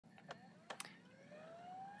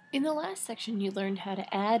In the last section, you learned how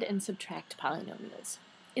to add and subtract polynomials.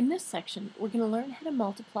 In this section, we're going to learn how to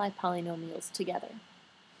multiply polynomials together.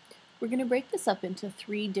 We're going to break this up into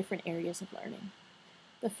 3 different areas of learning.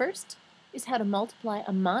 The first is how to multiply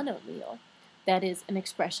a monomial, that is, an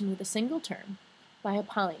expression with a single term, by a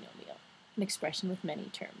polynomial, an expression with many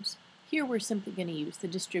terms. Here we're simply going to use the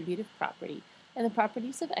distributive property and the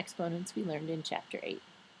properties of exponents we learned in Chapter 8.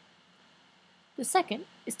 The second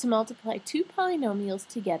is to multiply 2 polynomials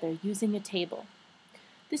together using a table.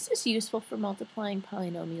 This is useful for multiplying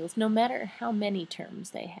polynomials no matter how many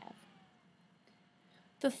terms they have.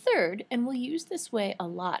 The third, and we'll use this way a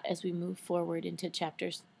lot as we move forward into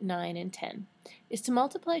chapters 9 and 10, is to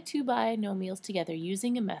multiply 2 binomials together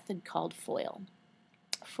using a method called FOIL.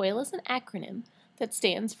 FOIL is an acronym that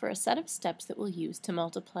stands for a set of steps that we'll use to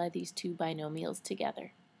multiply these 2 binomials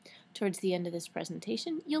together. Towards the end of this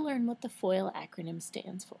presentation, you'll learn what the FOIL acronym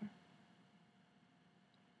stands for.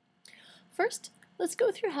 First, let's go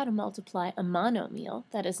through how to multiply a monomial,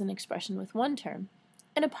 that is an expression with one term,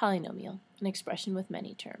 and a polynomial, an expression with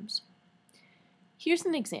many terms. Here's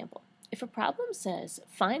an example. If a problem says,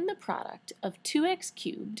 find the product of 2x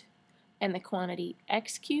cubed and the quantity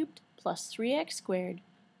x cubed plus 3x squared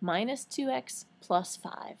minus 2x plus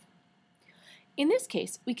 5. In this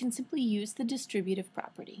case, we can simply use the distributive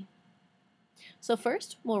property. So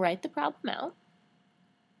first, we'll write the problem out,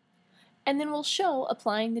 and then we'll show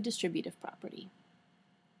applying the distributive property.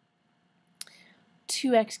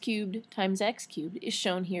 2x cubed times x cubed is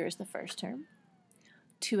shown here as the first term.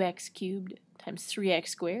 2x cubed times 3x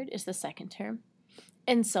squared is the second term,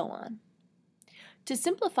 and so on. To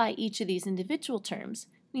simplify each of these individual terms,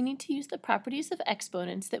 we need to use the properties of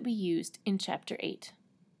exponents that we used in Chapter 8.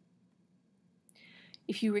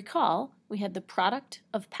 If you recall, we had the product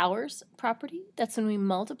of powers property. That's when we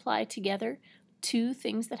multiply together 2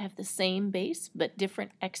 things that have the same base but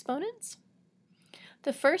different exponents.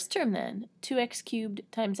 The first term then, 2x cubed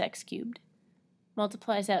times x cubed,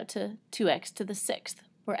 multiplies out to 2x to the 6th.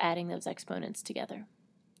 We're adding those exponents together.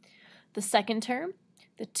 The second term,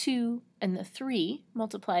 the 2 and the 3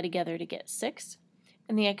 multiply together to get 6,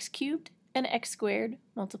 and the x cubed and x squared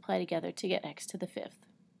multiply together to get x to the 5th,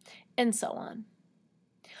 and so on.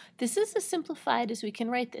 This is as simplified as we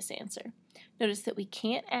can write this answer. Notice that we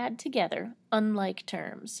can't add together unlike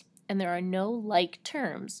terms, and there are no like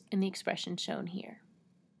terms in the expression shown here.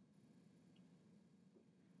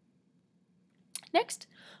 Next,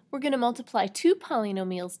 we're going to multiply 2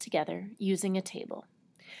 polynomials together using a table.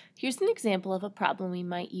 Here's an example of a problem we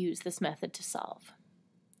might use this method to solve.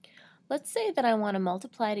 Let's say that I want to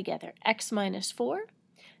multiply together x minus 4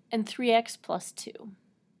 and 3x plus 2.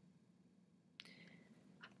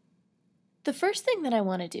 The first thing that I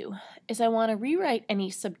want to do is I want to rewrite any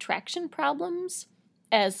subtraction problems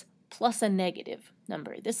as plus a negative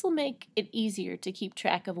number. This will make it easier to keep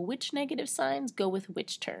track of which negative signs go with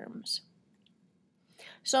which terms.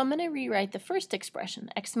 So I'm going to rewrite the first expression,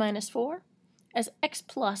 x minus 4, as x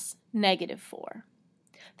plus negative 4.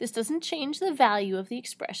 This doesn't change the value of the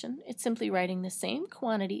expression. It's simply writing the same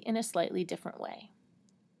quantity in a slightly different way.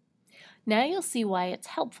 Now you'll see why it's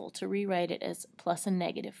helpful to rewrite it as plus a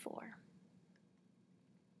negative 4.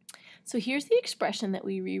 So here's the expression that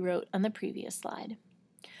we rewrote on the previous slide.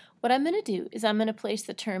 What I'm going to do is I'm going to place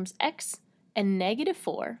the terms x and negative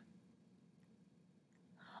 4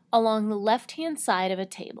 along the left-hand side of a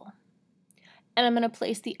table. And I'm going to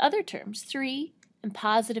place the other terms, 3 and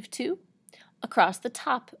positive 2, across the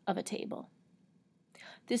top of a table.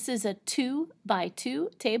 This is a 2 by 2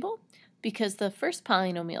 table because the first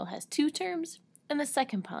polynomial has 2 terms and the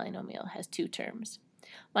second polynomial has 2 terms.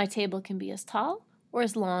 My table can be as tall or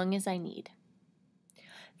as long as I need.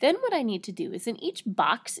 Then what I need to do is in each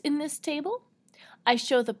box in this table, I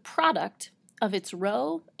show the product of its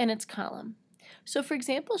row and its column. So for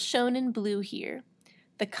example, shown in blue here,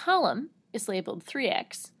 the column is labeled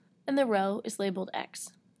 3x and the row is labeled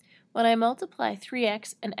x. When I multiply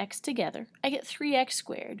 3x and x together, I get 3x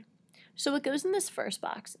squared. So what goes in this first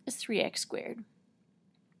box is 3x squared.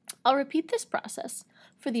 I'll repeat this process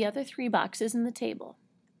for the other 3 boxes in the table.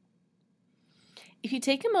 If you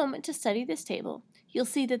take a moment to study this table, you'll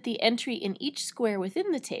see that the entry in each square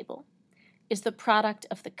within the table is the product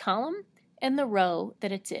of the column and the row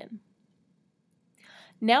that it's in.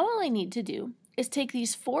 Now all I need to do is take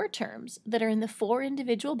these 4 terms that are in the 4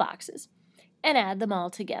 individual boxes and add them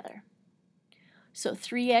all together. So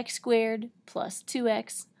 3x squared plus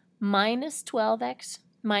 2x minus 12x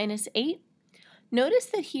minus 8. Notice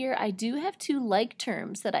that here I do have 2 like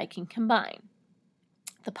terms that I can combine.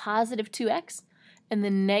 The positive 2x and the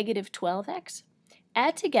negative 12x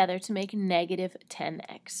add together to make negative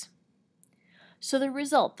 10x. So the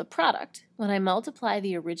result, the product, when I multiply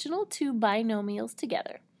the original two binomials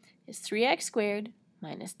together, is 3x squared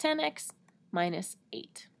minus 10x minus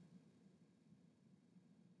 8.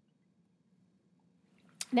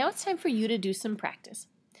 Now it's time for you to do some practice.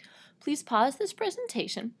 Please pause this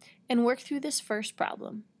presentation and work through this first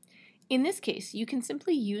problem. In this case, you can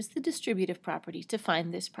simply use the distributive property to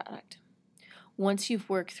find this product. Once you've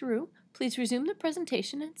worked through, please resume the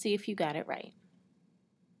presentation and see if you got it right.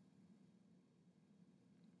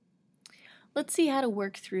 Let's see how to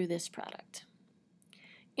work through this product.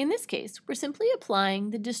 In this case, we're simply applying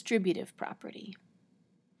the distributive property.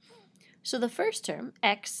 So the first term,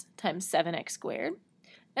 x times 7x squared,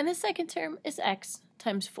 and the second term is x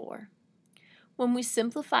times 4. When we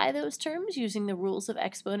simplify those terms using the rules of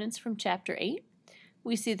exponents from Chapter 8,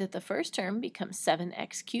 we see that the first term becomes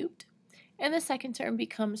 7x cubed, and the second term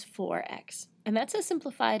becomes 4x. And that's as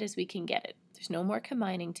simplified as we can get it. There's no more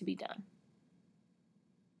combining to be done.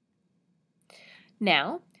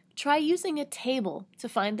 Now, try using a table to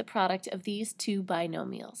find the product of these two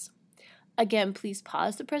binomials. Again, please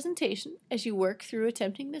pause the presentation as you work through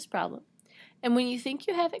attempting this problem. And when you think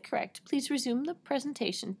you have it correct, please resume the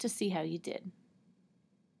presentation to see how you did.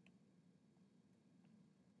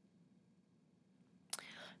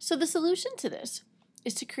 So the solution to this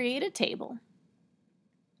is to create a table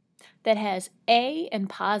that has a and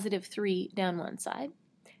positive 3 down one side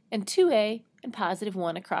and 2a and positive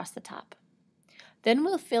 1 across the top. Then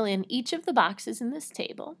we'll fill in each of the boxes in this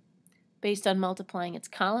table based on multiplying its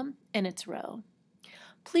column and its row.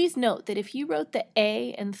 Please note that if you wrote the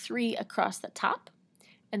a and 3 across the top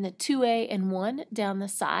and the 2a and 1 down the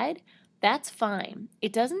side, that's fine.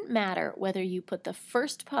 It doesn't matter whether you put the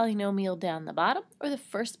first polynomial down the bottom or the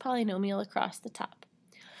first polynomial across the top.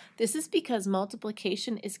 This is because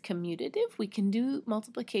multiplication is commutative. We can do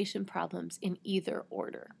multiplication problems in either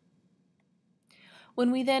order.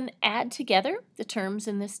 When we then add together the terms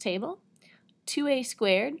in this table, 2a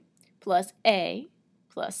squared plus a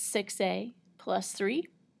plus 6a plus 3,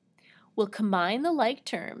 we'll combine the like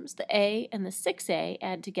terms, the a and the 6a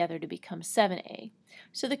add together to become 7a.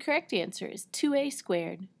 So the correct answer is 2a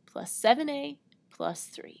squared plus 7a plus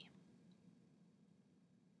 3.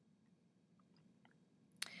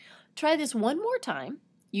 Try this one more time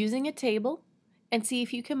using a table and see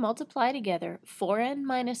if you can multiply together 4n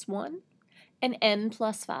minus 1 and n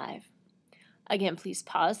plus 5. Again, please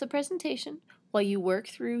pause the presentation while you work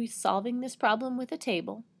through solving this problem with a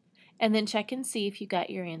table, and then check and see if you got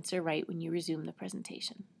your answer right when you resume the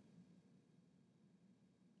presentation.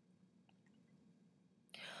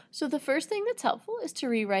 So the first thing that's helpful is to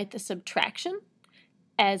rewrite the subtraction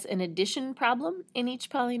as an addition problem in each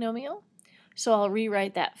polynomial. So I'll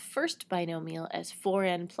rewrite that first binomial as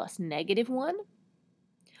 4n plus negative 1.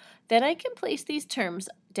 Then I can place these terms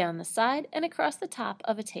down the side and across the top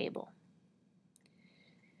of a table.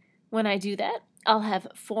 When I do that, I'll have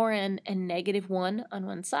 4n and negative 1 on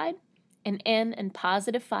one side and n and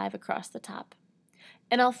positive 5 across the top.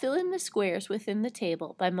 And I'll fill in the squares within the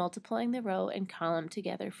table by multiplying the row and column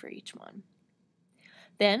together for each one.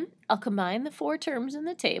 Then I'll combine the 4 terms in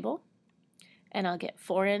the table, and I'll get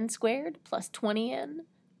 4n squared plus 20n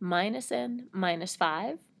minus n minus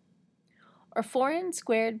 5, or 4n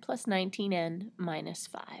squared plus 19n minus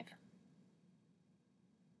 5.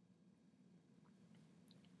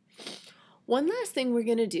 One last thing we're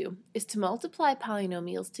going to do is to multiply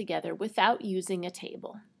polynomials together without using a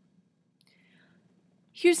table.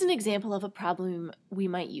 Here's an example of a problem we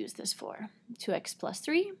might use this for. 2x plus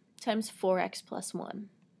 3 times 4x plus 1.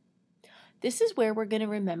 This is where we're going to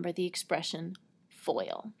remember the expression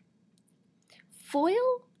FOIL.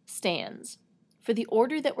 FOIL stands for the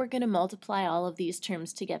order that we're going to multiply all of these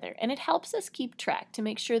terms together, and it helps us keep track to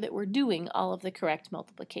make sure that we're doing all of the correct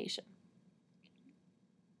multiplication.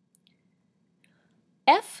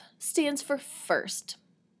 F stands for first.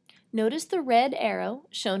 Notice the red arrow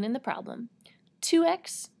shown in the problem.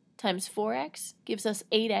 2x times 4x gives us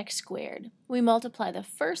 8x squared. We multiply the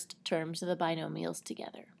first terms of the binomials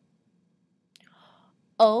together.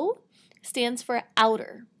 O stands for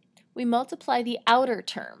outer. We multiply the outer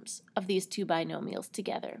terms of these two binomials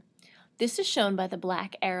together. This is shown by the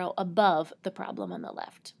black arrow above the problem on the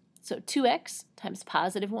left. So 2x times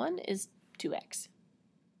positive 1 is 2x.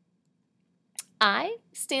 I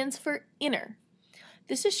stands for inner.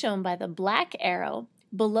 This is shown by the black arrow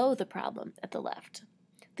below the problem at the left.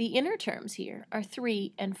 The inner terms here are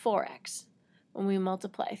 3 and 4x. When we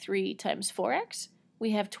multiply 3 times 4x,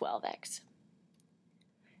 we have 12x.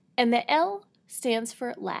 And the L stands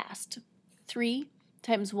for last. 3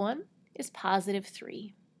 times 1 is positive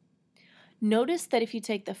 3. Notice that if you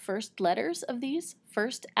take the first letters of these,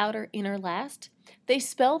 first, outer, inner, last, they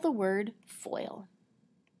spell the word FOIL.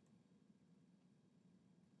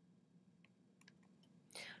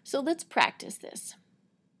 So let's practice this.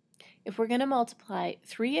 If we're going to multiply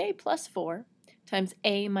 3a plus 4 times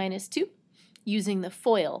a minus 2 using the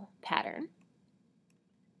FOIL pattern,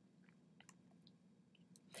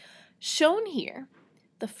 shown here,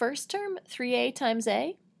 the first term, 3a times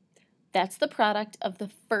a, that's the product of the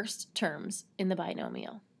first terms in the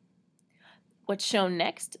binomial. What's shown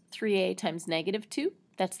next, 3a times negative 2,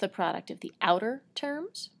 that's the product of the outer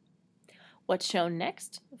terms. What's shown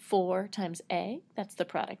next, 4 times a, that's the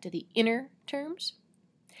product of the inner terms.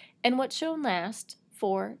 And what's shown last,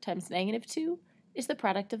 4 times negative 2, is the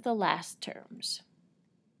product of the last terms.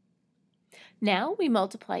 Now we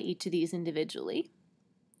multiply each of these individually.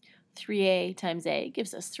 3a times a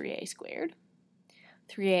gives us 3a squared.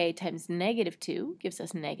 3a times negative 2 gives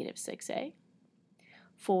us negative 6a.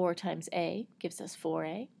 4 times a gives us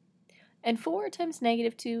 4a. And 4 times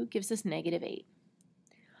negative 2 gives us negative 8.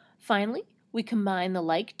 Finally, we combine the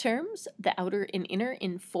like terms, the outer and inner,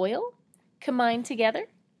 in FOIL. Combined together,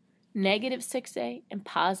 negative 6a and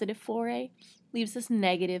positive 4a leaves us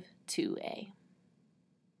negative 2a.